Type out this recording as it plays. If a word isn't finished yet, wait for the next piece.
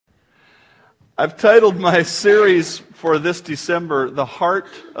I've titled my series for this December, The Heart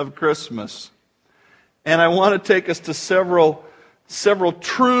of Christmas. And I want to take us to several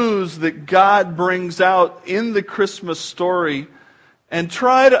truths that God brings out in the Christmas story and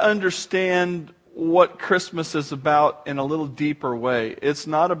try to understand what Christmas is about in a little deeper way. It's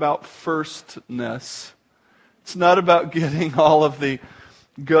not about firstness. It's not about getting all of the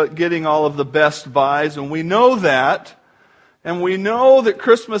best buys, and we know that. And we know that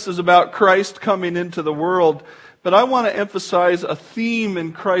Christmas is about Christ coming into the world, but I want to emphasize a theme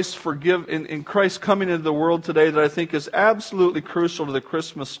in Christ coming into the world today that I think is absolutely crucial to the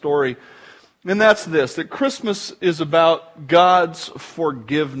Christmas story. And that's this, that Christmas is about God's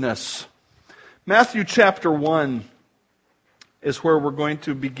forgiveness. Matthew chapter 1 is where we're going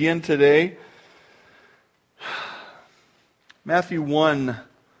to begin today. Matthew 1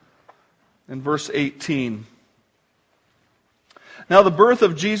 and verse 18. Now the birth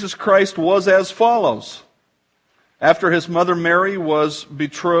of Jesus Christ was as follows. After his mother Mary was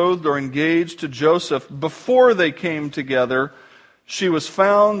betrothed or engaged to Joseph, before they came together, she was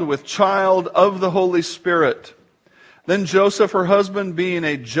found with child of the Holy Spirit. Then Joseph, her husband, being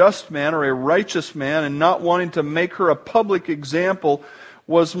a just man or a righteous man, and not wanting to make her a public example,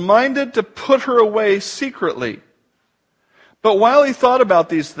 was minded to put her away secretly. But while he thought about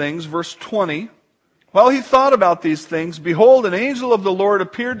these things, verse 20, while he thought about these things, behold, an angel of the Lord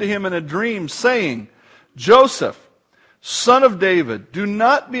appeared to him in a dream, saying, Joseph, son of David, do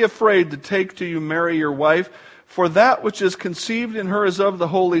not be afraid to take to you Mary your wife, for that which is conceived in her is of the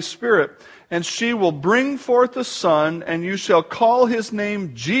Holy Spirit. And she will bring forth a son, and you shall call his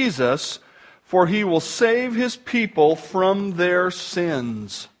name Jesus, for he will save his people from their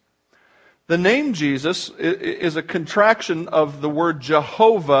sins. The name Jesus is a contraction of the word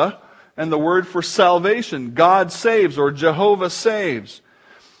Jehovah, and the word for salvation, God saves, or Jehovah saves.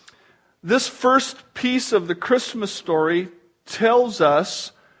 This first piece of the Christmas story tells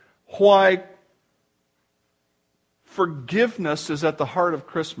us why forgiveness is at the heart of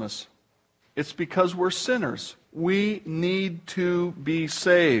Christmas. It's because we're sinners. We need to be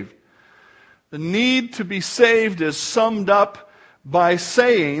saved. The need to be saved is summed up by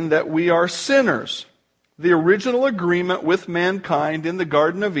saying that we are sinners. The original agreement with mankind in the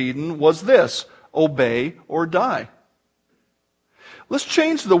Garden of Eden was this: obey or die. Let's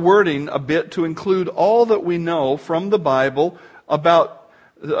change the wording a bit to include all that we know from the Bible about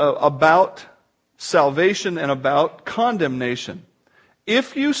salvation and about condemnation.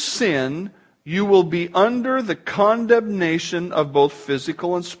 If you sin, you will be under the condemnation of both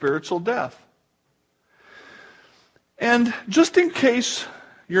physical and spiritual death. And just in case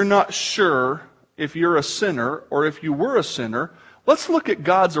you're not sure if you're a sinner or if you were a sinner, let's look at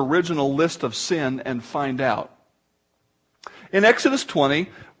God's original list of sin and find out. In Exodus 20,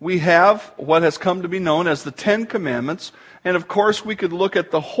 we have what has come to be known as the Ten Commandments. And of course, we could look at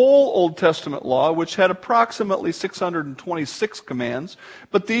the whole Old Testament law, which had approximately 626 commands.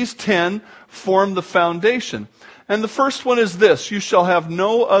 But these 10 form the foundation. And the first one is this: you shall have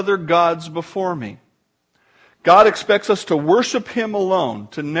no other gods before me. God expects us to worship Him alone,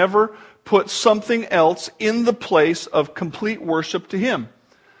 to never put something else in the place of complete worship to Him.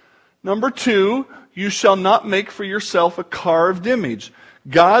 Number 2, you shall not make for yourself a carved image.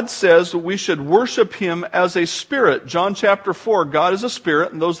 God says that we should worship Him as a spirit. John chapter 4, God is a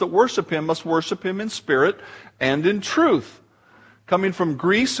spirit, and those that worship Him must worship Him in spirit and in truth. Coming from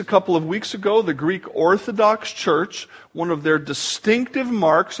Greece a couple of weeks ago, the Greek Orthodox Church, one of their distinctive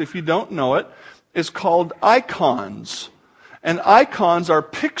marks, if you don't know it, is called icons. And icons are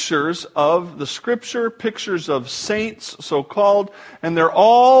pictures of the Scripture, pictures of saints, so-called, and they're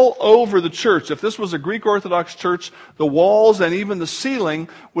all over the church. If this was a Greek Orthodox church, the walls and even the ceiling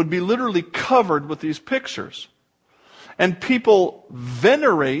would be literally covered with these pictures. And people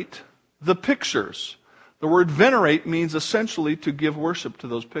venerate the pictures. The word venerate means essentially to give worship to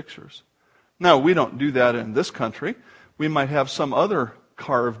those pictures. Now, we don't do that in this country. We might have some other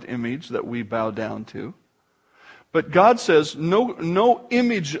carved image that we bow down to. But God says, no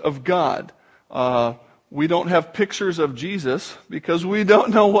image of God. We don't have pictures of Jesus because we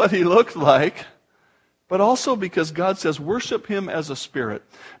don't know what He looked like. But also because God says, worship Him as a spirit.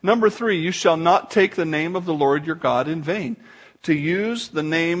 Number 3, you shall not take the name of the Lord your God in vain. To use the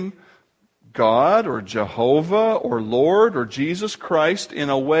name God or Jehovah or Lord or Jesus Christ in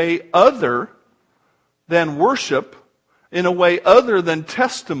a way other than worship, in a way other than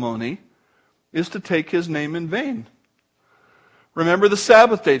testimony, is to take His name in vain. Remember the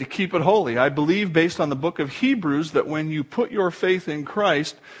Sabbath day to keep it holy. I believe, based on the book of Hebrews, that when you put your faith in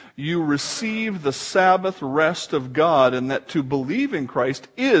Christ, you receive the Sabbath rest of God, and that to believe in Christ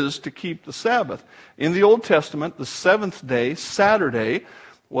is to keep the Sabbath. In the Old Testament, the seventh day, Saturday,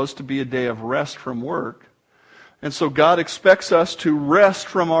 was to be a day of rest from work. And so God expects us to rest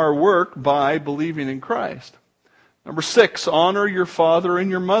from our work by believing in Christ. Number 6, honor your father and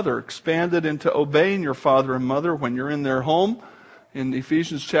your mother. Expanded into obeying your father and mother when you're in their home. In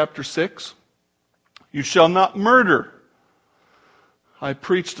Ephesians chapter 6, you shall not murder. I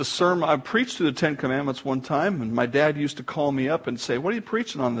preached through the Ten Commandments one time, and my dad used to call me up and say, "What are you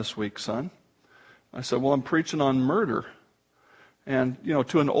preaching on this week, son?" I said, "Well, I'm preaching on murder." And,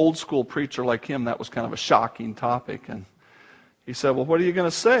 to an old school preacher like him, that was kind of a shocking topic. And he said, "Well, what are you going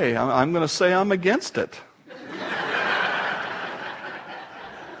to say?" I'm going to say I'm against it.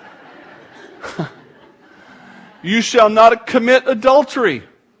 You shall not commit adultery.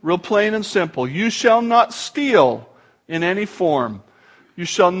 Real plain and simple. You shall not steal in any form. You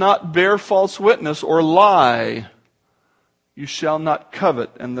shall not bear false witness or lie. You shall not covet.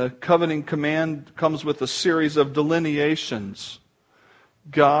 And the coveting command comes with a series of delineations.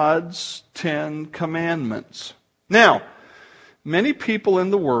 God's 10 commandments. Now, many people in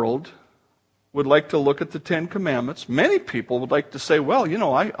the world would like to look at the 10 commandments. Many people would like to say, well,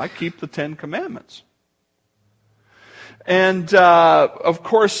 I keep the 10 commandments. And, of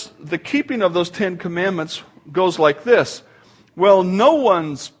course, the keeping of those 10 commandments goes like this. Well, no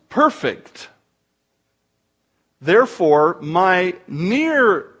one's perfect. Therefore, my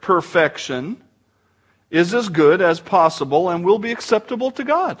near perfection is as good as possible and will be acceptable to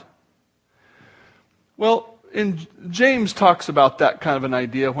God. Well, James talks about that kind of an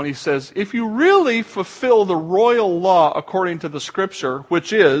idea when he says, if you really fulfill the royal law according to the Scripture,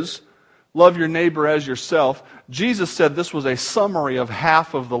 which is, love your neighbor as yourself, Jesus said this was a summary of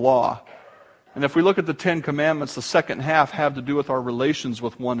half of the law. And if we look at the 10 commandments, the second half have to do with our relations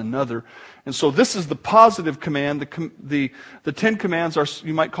with one another. And so this is the positive command. The 10 commands are,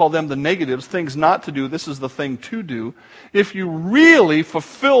 you might call them the negatives, things not to do. This is the thing to do. If you really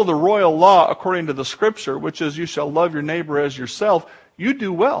fulfill the royal law according to the Scripture, which is you shall love your neighbor as yourself, you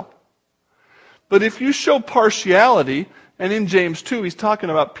do well. But if you show partiality, and in James 2, he's talking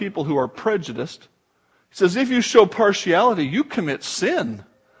about people who are prejudiced. He says, if you show partiality, you commit sin.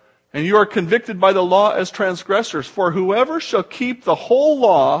 And you are convicted by the law as transgressors. For whoever shall keep the whole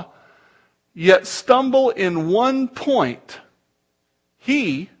law, yet stumble in one point,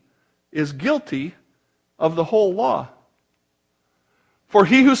 he is guilty of the whole law. For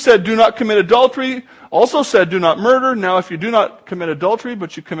he who said, do not commit adultery, also said, do not murder. Now if you do not commit adultery,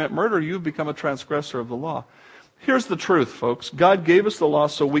 but you commit murder, you've become a transgressor of the law. Here's the truth, folks. God gave us the law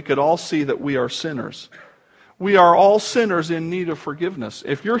so we could all see that we are sinners. We are all sinners in need of forgiveness.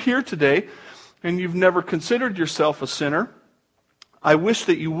 If you're here today and you've never considered yourself a sinner, I wish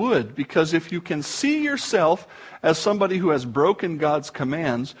that you would, because if you can see yourself as somebody who has broken God's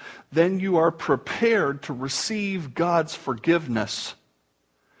commands, then you are prepared to receive God's forgiveness.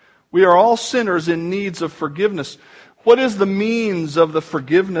 We are all sinners in needs of forgiveness. What is the means of the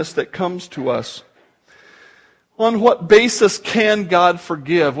forgiveness that comes to us? On what basis can God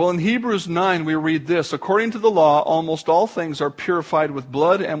forgive? Well, in Hebrews 9 we read this, according to the law, almost all things are purified with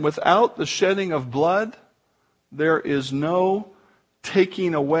blood, and without the shedding of blood, there is no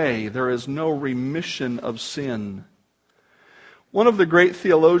taking away, there is no remission of sin. One of the great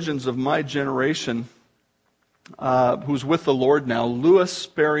theologians of my generation, who's with the Lord now, Louis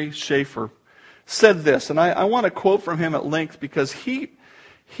Sperry Schaefer, said this, and I want to quote from him at length because he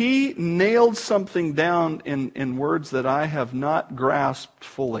nailed something down in words that I have not grasped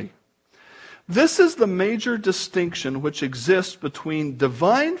fully. This is the major distinction which exists between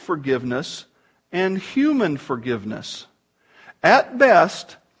divine forgiveness and human forgiveness. At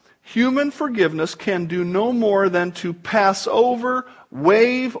best, human forgiveness can do no more than to pass over,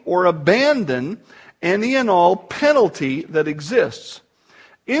 waive, or abandon any and all penalty that exists.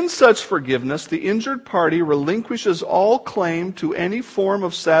 In such forgiveness, the injured party relinquishes all claim to any form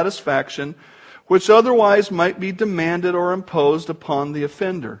of satisfaction which otherwise might be demanded or imposed upon the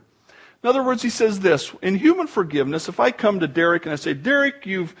offender. In other words, he says this, in human forgiveness, if I come to Derek and I say, Derek,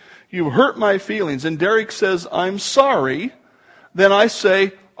 you've hurt my feelings, and Derek says, I'm sorry, then I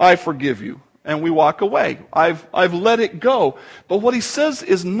say, I forgive you. And we walk away. I've let it go. But what he says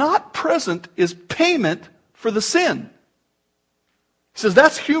is not present is payment for the sin. He says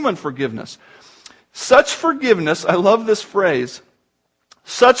that's human forgiveness. Such forgiveness, I love this phrase,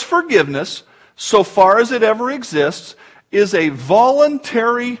 such forgiveness, so far as it ever exists, is a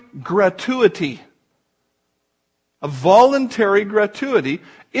voluntary gratuity. A voluntary gratuity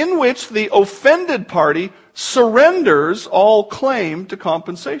in which the offended party surrenders all claim to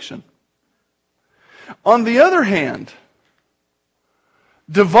compensation. On the other hand,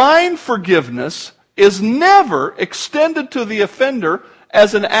 divine forgiveness is never extended to the offender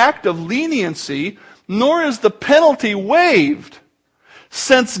as an act of leniency, nor is the penalty waived,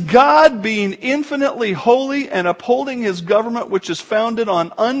 since God, being infinitely holy and upholding His government, which is founded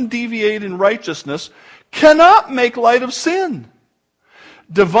on undeviating righteousness, cannot make light of sin.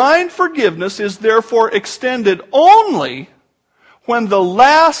 Divine forgiveness is therefore extended only when the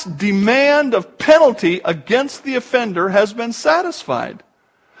last demand of penalty against the offender has been satisfied.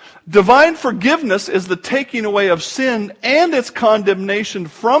 Divine forgiveness is the taking away of sin and its condemnation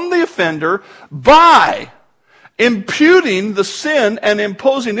from the offender by imputing the sin and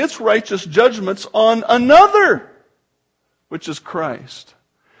imposing its righteous judgments on another, which is Christ.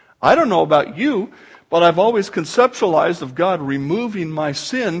 I don't know about you, but I've always conceptualized of God removing my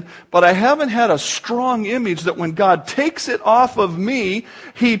sin, but I haven't had a strong image that when God takes it off of me,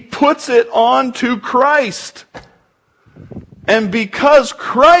 He puts it onto Christ. And because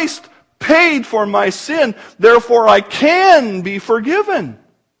Christ paid for my sin, therefore I can be forgiven.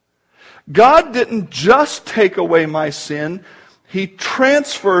 God didn't just take away my sin, He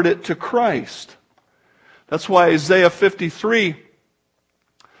transferred it to Christ. That's why Isaiah 53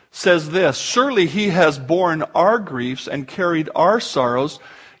 says this, "Surely He has borne our griefs and carried our sorrows,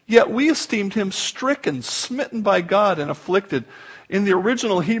 yet we esteemed Him stricken, smitten by God, and afflicted." In the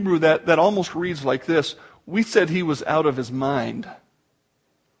original Hebrew, that almost reads like this, we said He was out of His mind.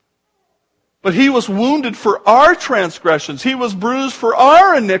 But He was wounded for our transgressions. He was bruised for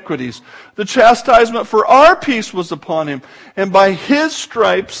our iniquities. The chastisement for our peace was upon Him. And by His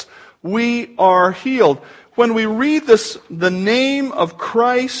stripes we are healed. When we read this, the name of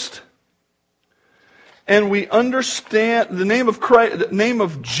Christ, and we understand the name of Christ, the name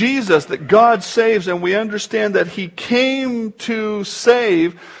of Jesus that God saves, and we understand that He came to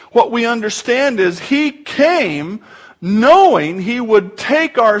save, what we understand is He came knowing He would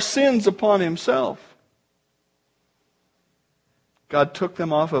take our sins upon Himself. God took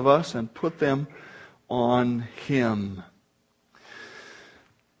them off of us and put them on Him.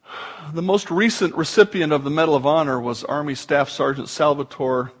 The most recent recipient of the Medal of Honor was Army Staff Sergeant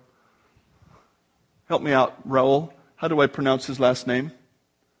Salvatore. Help me out, Raul. How do I pronounce his last name?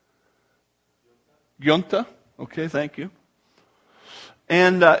 Giunta? Okay, thank you.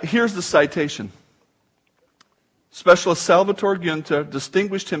 And here's the citation. Specialist Salvatore Giunta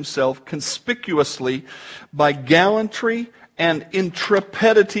distinguished himself conspicuously by gallantry and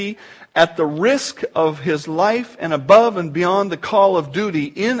intrepidity at the risk of his life and above and beyond the call of duty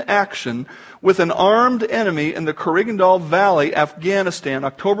in action with an armed enemy in the Koregandal Valley, Afghanistan,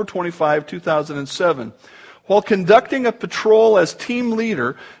 October 25, 2007. While conducting a patrol as team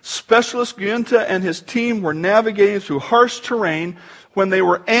leader, Specialist Giunta and his team were navigating through harsh terrain when they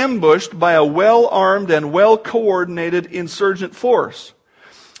were ambushed by a well-armed and well-coordinated insurgent force.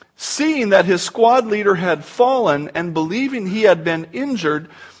 Seeing that his squad leader had fallen and believing he had been injured,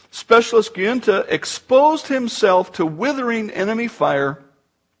 Specialist Giunta exposed himself to withering enemy fire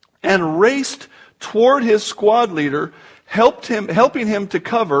and raced toward his squad leader, helping him to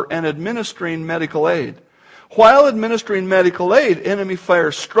cover and administering medical aid. While administering medical aid, enemy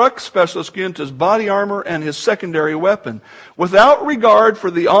fire struck Specialist Giunta's body armor and his secondary weapon. Without regard for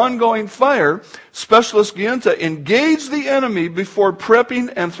the ongoing fire, Specialist Giunta engaged the enemy before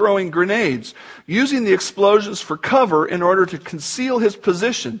prepping and throwing grenades, using the explosions for cover in order to conceal his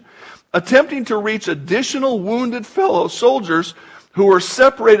position. Attempting to reach additional wounded fellow soldiers who were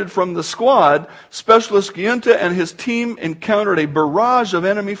separated from the squad, Specialist Giunta and his team encountered a barrage of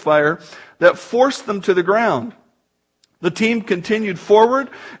enemy fire that forced them to the ground. The team continued forward,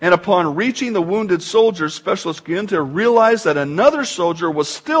 and upon reaching the wounded soldiers, Specialist Giunta realized that another soldier was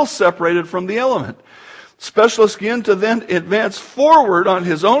still separated from the element. Specialist Giunta then advanced forward on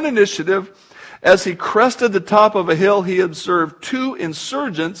his own initiative. As he crested the top of a hill, he observed two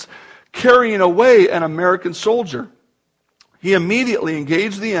insurgents carrying away an American soldier. He immediately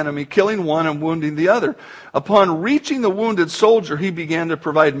engaged the enemy, killing one and wounding the other. Upon reaching the wounded soldier, he began to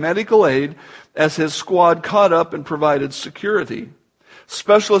provide medical aid as his squad caught up and provided security.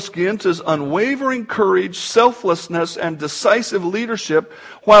 Specialist Giunta's unwavering courage, selflessness, and decisive leadership,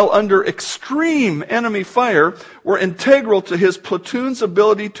 while under extreme enemy fire, were integral to his platoon's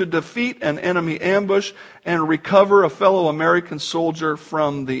ability to defeat an enemy ambush and recover a fellow American soldier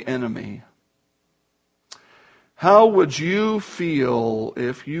from the enemy. How would you feel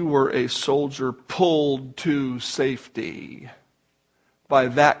if you were a soldier pulled to safety by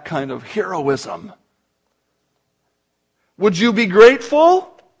that kind of heroism? Would you be grateful?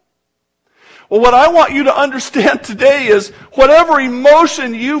 Well, what I want you to understand today is whatever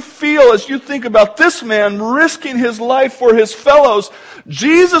emotion you feel as you think about this man risking his life for his fellows,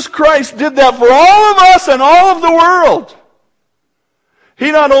 Jesus Christ did that for all of us and all of the world.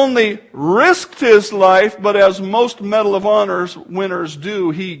 He not only risked his life, but as most Medal of Honor winners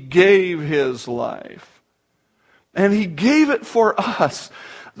do, he gave his life. And he gave it for us.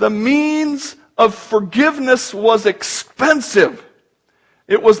 The means of forgiveness was expensive.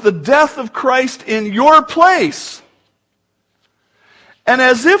 It was the death of Christ in your place. And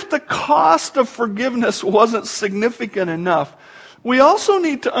as if the cost of forgiveness wasn't significant enough, we also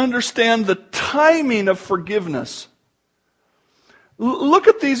need to understand the timing of forgiveness. Look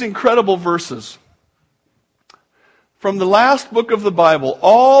at these incredible verses. From the last book of the Bible,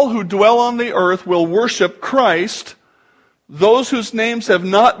 all who dwell on the earth will worship Christ, those whose names have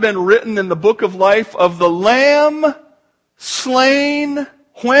not been written in the book of life of the Lamb slain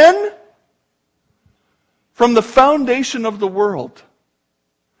when? From the foundation of the world.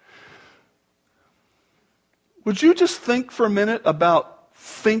 Would you just think for a minute about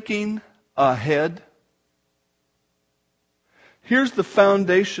thinking ahead? Here's the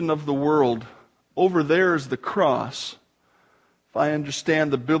foundation of the world. Over there is the cross. If I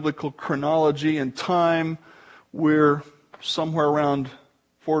understand the biblical chronology and time, we're somewhere around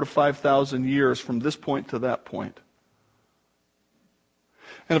 4,000 to 5,000 years from this point to that point.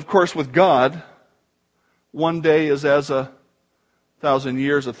 And of course, with God, one day is as 1,000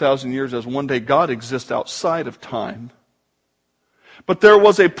 years as one day. God exists outside of time. But there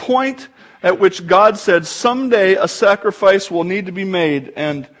was a point at which God said, someday a sacrifice will need to be made,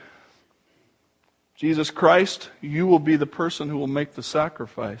 and Jesus Christ, you will be the person who will make the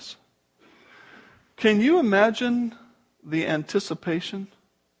sacrifice. Can you imagine the anticipation?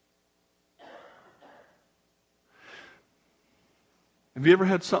 Have you ever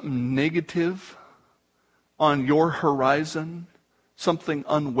had something negative on your horizon? Something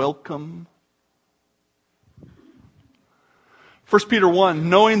unwelcome? 1 Peter 1,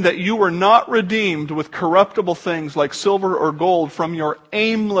 knowing that you were not redeemed with corruptible things like silver or gold from your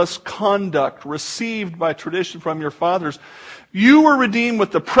aimless conduct received by tradition from your fathers. You were redeemed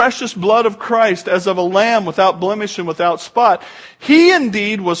with the precious blood of Christ as of a lamb without blemish and without spot. He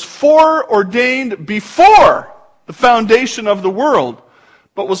indeed was foreordained before the foundation of the world,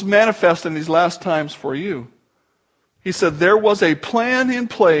 but was manifest in these last times for you. He said there was a plan in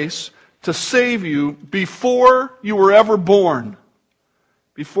place to save you before you were ever born,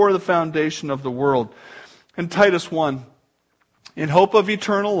 before the foundation of the world. In Titus 1, in hope of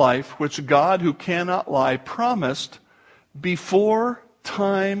eternal life, which God, who cannot lie, promised before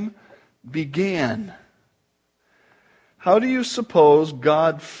time began. How do you suppose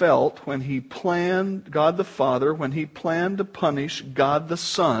God felt when He planned, God the Father, when He planned to punish God the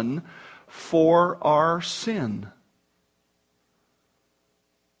Son for our sin?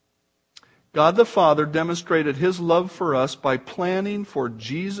 God the Father demonstrated His love for us by planning for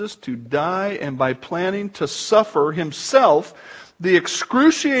Jesus to die and by planning to suffer Himself the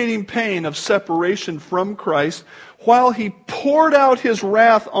excruciating pain of separation from Christ while He poured out His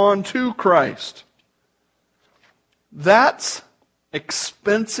wrath onto Christ. That's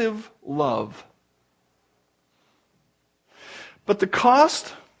expensive love. But the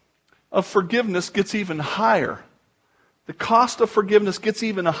cost of forgiveness gets even higher. The cost of forgiveness gets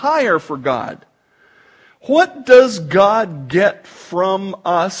even higher for God. What does God get from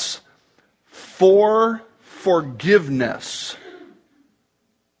us for forgiveness?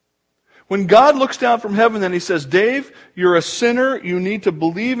 When God looks down from heaven and He says, Dave, you're a sinner, you need to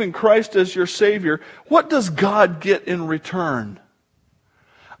believe in Christ as your Savior, what does God get in return?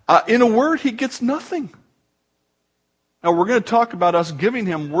 In a word, He gets nothing. Now we're going to talk about us giving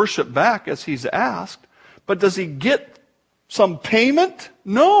Him worship back as He's asked, but does He get some payment?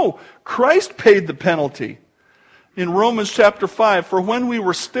 No. Christ paid the penalty. In Romans chapter 5, for when we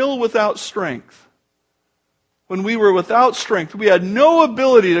were still without strength, we had no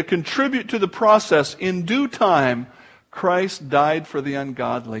ability to contribute to the process. In due time, Christ died for the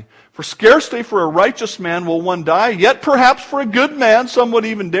ungodly. For scarcely for a righteous man will one die, yet perhaps for a good man some would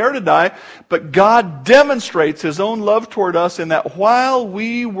even dare to die. But God demonstrates His own love toward us in that while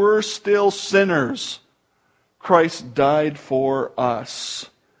we were still sinners, Christ died for us.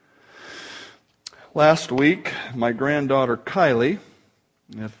 Last week, my granddaughter Kylie,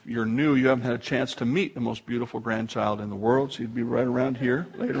 if you're new, you haven't had a chance to meet the most beautiful grandchild in the world. She'd be right around here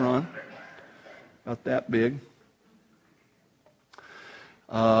later on. About that big.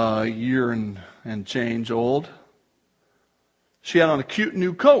 A year and change old. She had on a cute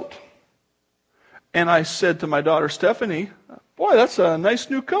new coat. And I said to my daughter Stephanie, "Boy, that's a nice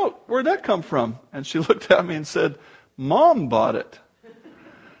new coat. Where'd that come from?" And she looked at me and said, "Mom bought it."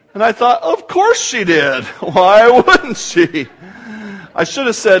 And I thought, of course she did. Why wouldn't she? I should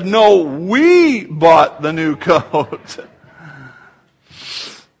have said, "No, we bought the new coat."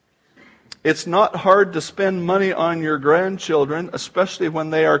 It's not hard to spend money on your grandchildren, especially when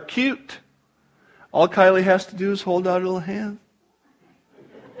they are cute. All Kylie has to do is hold out her little hand.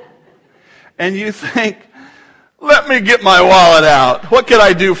 And you think, "Let me get my wallet out. What can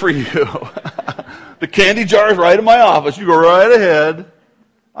I do for you?" The candy jar is right in my office. You go right ahead.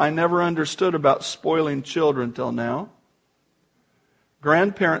 I never understood about spoiling children till now.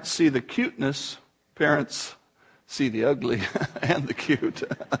 Grandparents see the cuteness. Parents see the ugly and the cute.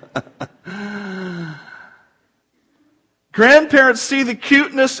 Grandparents see the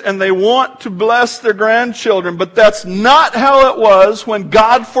cuteness and they want to bless their grandchildren, but that's not how it was when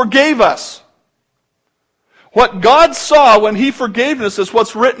God forgave us. What God saw when He forgave us is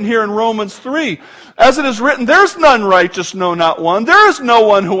what's written here in Romans 3. As it is written, "There's none righteous, no, not one. There is no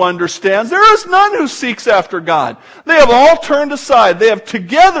one who understands. There is none who seeks after God. They have all turned aside. They have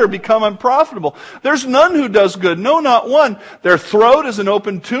together become unprofitable. There's none who does good, no, not one. Their throat is an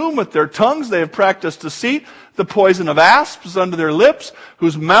open tomb. With their tongues they have practiced deceit. The poison of asps is under their lips,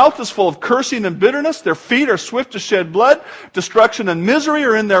 whose mouth is full of cursing and bitterness. Their feet are swift to shed blood. Destruction and misery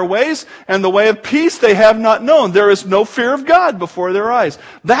are in their ways, and the way of peace they have not known. There is no fear of God before their eyes."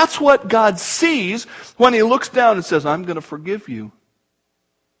 That's what God sees when He looks down and says, "I'm going to forgive you."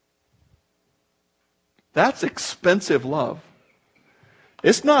 That's expensive love.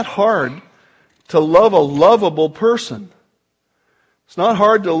 It's not hard to love a lovable person. It's not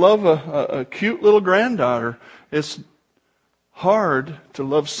hard to love a cute little granddaughter. It's hard to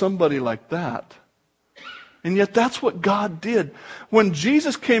love somebody like that. And yet that's what God did. When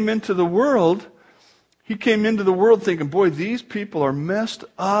Jesus came into the world, He came into the world thinking, "Boy, these people are messed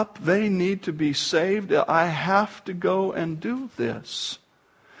up. They need to be saved. I have to go and do this."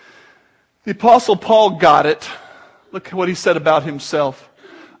 The Apostle Paul got it. Look what he said about himself.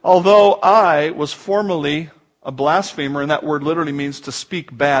 "Although I was formerly a blasphemer," and that word literally means to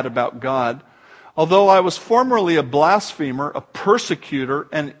speak bad about God. "Although I was formerly a blasphemer, a persecutor,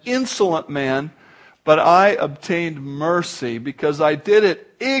 an insolent man, but I obtained mercy because I did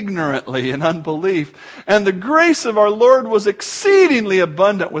it ignorantly in unbelief. And the grace of our Lord was exceedingly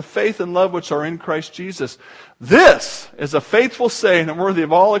abundant with faith and love which are in Christ Jesus. This is a faithful saying and worthy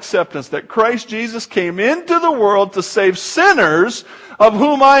of all acceptance, that Christ Jesus came into the world to save sinners, of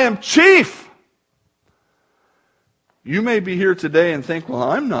whom I am chief." You may be here today and think, "Well,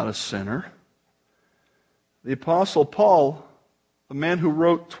 I'm not a sinner." The Apostle Paul, the man who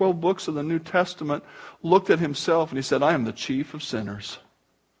wrote 12 books of the New Testament, looked at himself and he said, "I am the chief of sinners."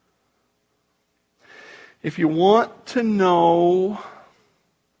 If you want to know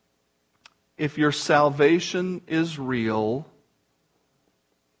if your salvation is real,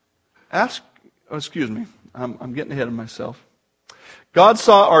 I'm getting ahead of myself. God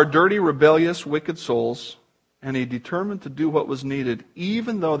saw our dirty, rebellious, wicked souls, and He determined to do what was needed,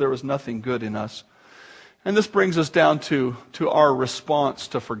 even though there was nothing good in us. And this brings us down to our response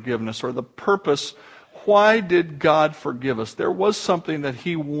to forgiveness, or the purpose. Why did God forgive us? There was something that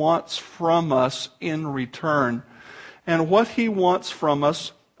He wants from us in return. And what He wants from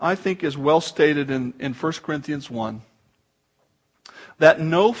us, I think, is well stated in 1 Corinthians 1. That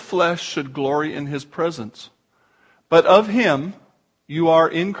no flesh should glory in His presence, but of Him you are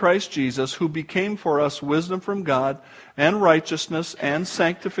in Christ Jesus, who became for us wisdom from God, and righteousness, and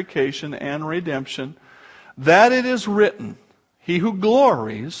sanctification, and redemption, that it is written, "He who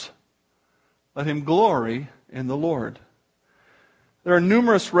glories, let him glory in the Lord." There are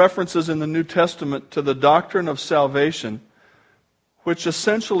numerous references in the New Testament to the doctrine of salvation, which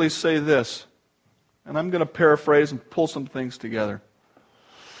essentially say this, and I'm going to paraphrase and pull some things together.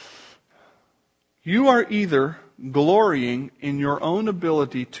 You are either glorying in your own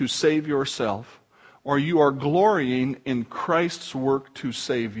ability to save yourself, or you are glorying in Christ's work to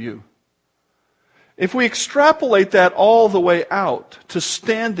save you. If we extrapolate that all the way out to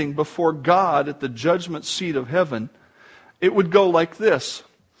standing before God at the judgment seat of heaven, it would go like this.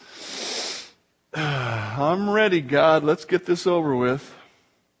 "I'm ready, God. Let's get this over with."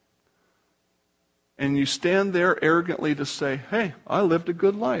 And you stand there arrogantly to say, "Hey, I lived a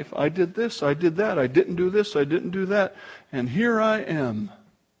good life. I did this, I did that. I didn't do this, I didn't do that. And here I am."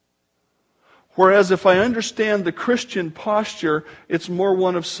 Whereas if I understand the Christian posture, it's more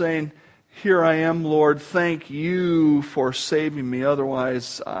one of saying, "Here I am, Lord. Thank you for saving me.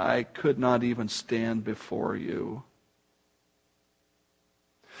 Otherwise, I could not even stand before you."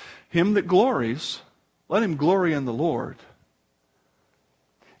 Him that glories, let him glory in the Lord.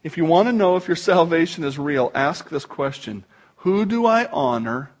 If you want to know if your salvation is real, ask this question. Who do I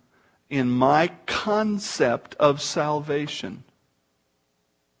honor in my concept of salvation?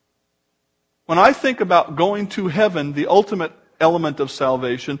 When I think about going to heaven, the ultimate element of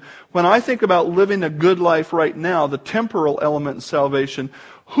salvation, when I think about living a good life right now, the temporal element in salvation,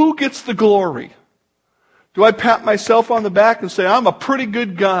 who gets the glory? Do I pat myself on the back and say, I'm a pretty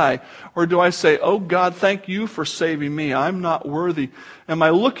good guy? Or do I say, oh God, thank you for saving me. I'm not worthy. Am I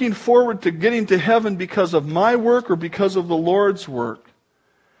looking forward to getting to heaven because of my work or because of the Lord's work?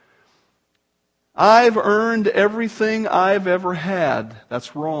 I've earned everything I've ever had.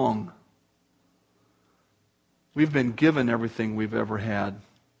 That's wrong. We've been given everything we've ever had.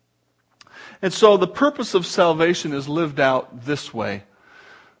 And so the purpose of salvation is lived out this way.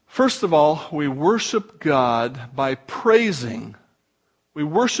 First of all, we worship God by praising. We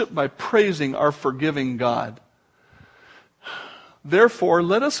worship by praising our forgiving God. Therefore,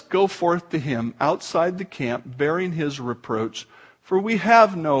 let us go forth to Him outside the camp, bearing His reproach. For we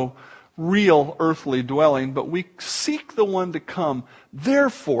have no real earthly dwelling, but we seek the one to come.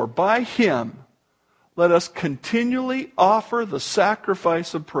 Therefore, by Him, let us continually offer the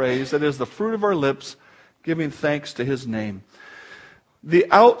sacrifice of praise, that is the fruit of our lips, giving thanks to His name. The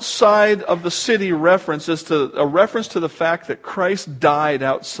outside of the city reference is a reference to the fact that Christ died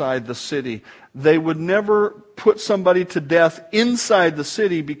outside the city. They would never put somebody to death inside the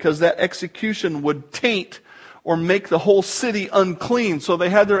city because that execution would taint or make the whole city unclean. So they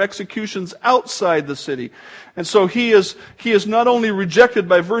had their executions outside the city. And so he is not only rejected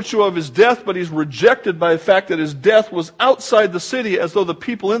by virtue of his death, but he's rejected by the fact that his death was outside the city, as though the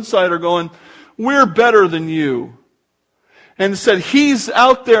people inside are going, we're better than you. And said, He's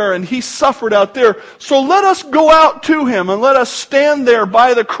out there and He suffered out there. So let us go out to Him and let us stand there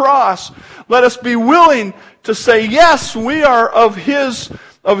by the cross. Let us be willing to say, yes, we are of His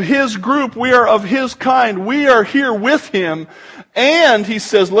group. We are of His kind. We are here with Him. And He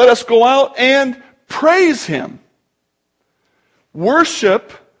says, let us go out and praise Him.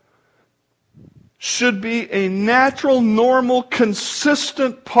 Worship should be a natural, normal,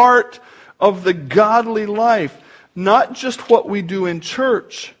 consistent part of the godly life. Not just what we do in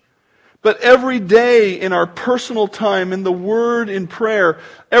church, but every day in our personal time, in the Word, in prayer,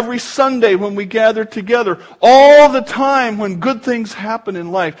 every Sunday when we gather together, all the time when good things happen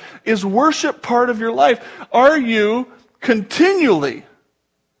in life. Is worship part of your life? Are you continually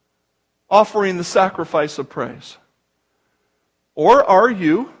offering the sacrifice of praise? Or are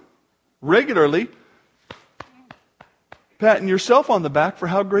you regularly patting yourself on the back for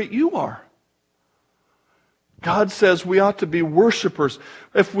how great you are? God says we ought to be worshipers.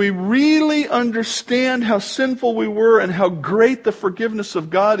 If we really understand how sinful we were and how great the forgiveness of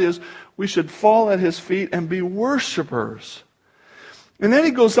God is, we should fall at His feet and be worshipers. And then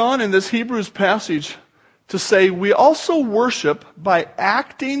he goes on in this Hebrews passage to say we also worship by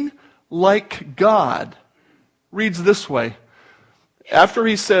acting like God. Reads this way. After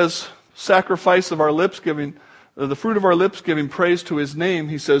he says, sacrifice of our lips giving, the fruit of our lips giving praise to His name,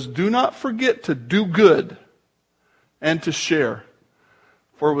 he says, do not forget to do good and to share.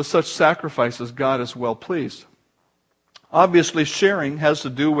 For with such sacrifices, God is well pleased. Obviously, sharing has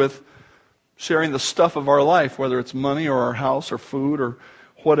to do with sharing the stuff of our life, whether it's money or our house or food or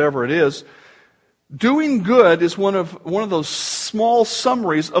whatever it is. Doing good is one of those small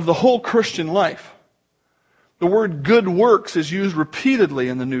summaries of the whole Christian life. The word good works is used repeatedly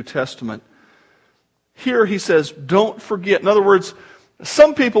in the New Testament. Here he says, don't forget. In other words,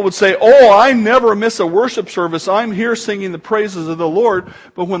 some people would say, oh, I never miss a worship service. I'm here singing the praises of the Lord.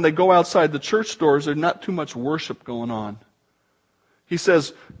 But when they go outside the church doors, there's not too much worship going on. He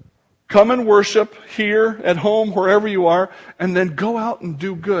says, come and worship here, at home, wherever you are, and then go out and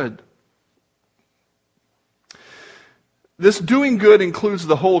do good. This doing good includes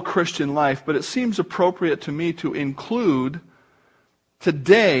the whole Christian life, but it seems appropriate to me to include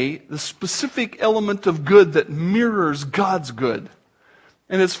today the specific element of good that mirrors God's good.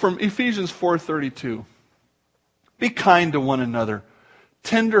 And it's from Ephesians 4:32. Be kind to one another,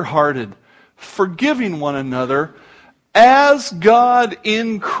 tender-hearted, forgiving one another, as God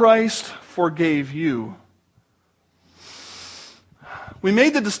in Christ forgave you. We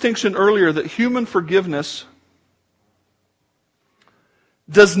made the distinction earlier that human forgiveness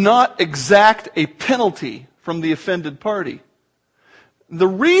does not exact a penalty from the offended party. The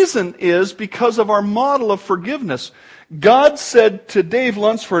reason is because of our model of forgiveness. God said to Dave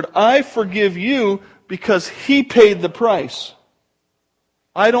Lunsford, I forgive you because he paid the price.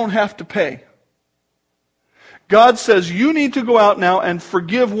 I don't have to pay. God says you need to go out now and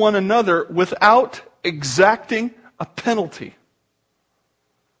forgive one another without exacting a penalty.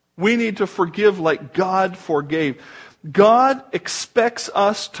 We need to forgive like God forgave. God expects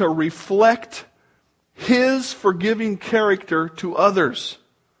us to reflect His forgiving character to others.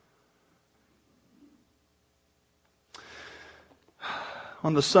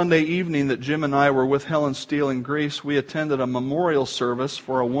 On the Sunday evening that Jim and I were with Helen Steele in Greece, we attended a memorial service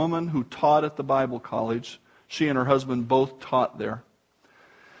for a woman who taught at the Bible college. She and her husband both taught there.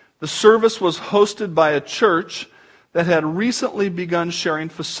 The service was hosted by a church that had recently begun sharing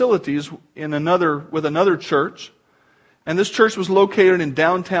facilities with another church. And this church was located in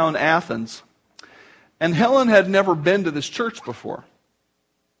downtown Athens. And Helen had never been to this church before.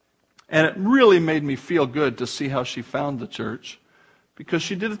 And it really made me feel good to see how she found the church, because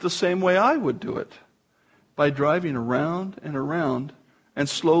she did it the same way I would do it, by driving around and around and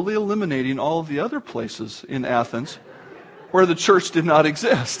slowly eliminating all of the other places in Athens where the church did not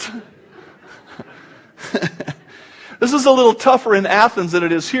exist. This is a little tougher in Athens than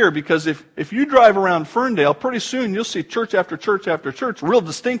it is here, because if you drive around Ferndale, pretty soon you'll see church after church after church, real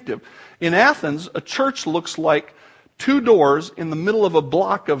distinctive. In Athens, a church looks like two doors in the middle of a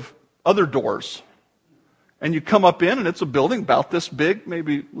block of other doors. And you come up in, and it's a building about this big,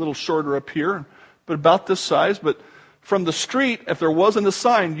 maybe a little shorter up here, but about this size. But from the street, if there wasn't a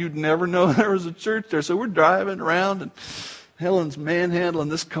sign, you'd never know there was a church there. So we're driving around, and Helen's manhandling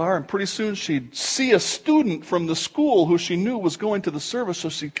this car, and pretty soon she'd see a student from the school who she knew was going to the service. So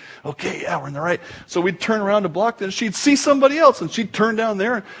she'd, okay, yeah, we're in the right. So we'd turn around to block, then she'd see somebody else, and she'd turn down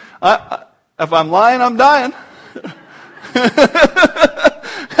there. If I'm lying, I'm dying.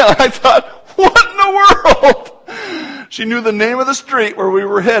 And I thought, what in the world? She knew the name of the street where we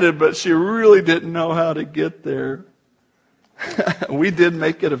were headed, but she really didn't know how to get there. We did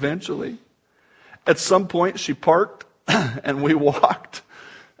make it eventually. At some point, she parked, and we walked,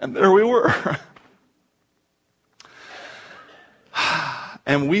 and there we were.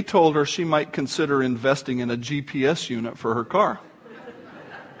 And we told her she might consider investing in a GPS unit for her car.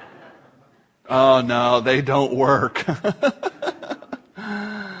 Oh, no, they don't work.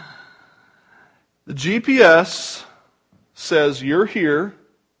 The GPS says you're here,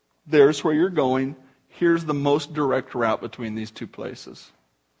 there's where you're going, here's the most direct route between these two places.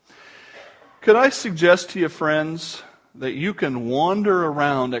 Could I suggest to you, friends, that you can wander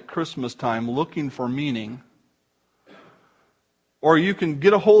around at Christmas time looking for meaning, or you can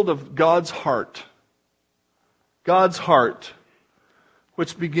get a hold of God's heart,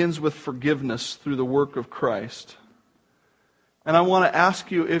 which begins with forgiveness through the work of Christ. And I want to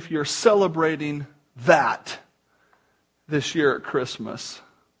ask you if you're celebrating that this year at Christmas,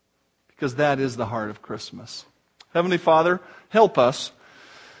 because that is the heart of Christmas. Heavenly Father, help us.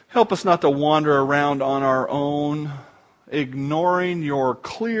 Help us not to wander around on our own, ignoring your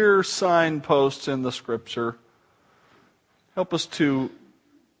clear signposts in the Scripture. Help us to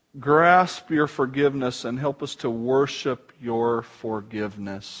grasp your forgiveness, and help us to worship your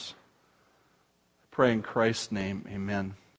forgiveness. I pray in Christ's name, amen.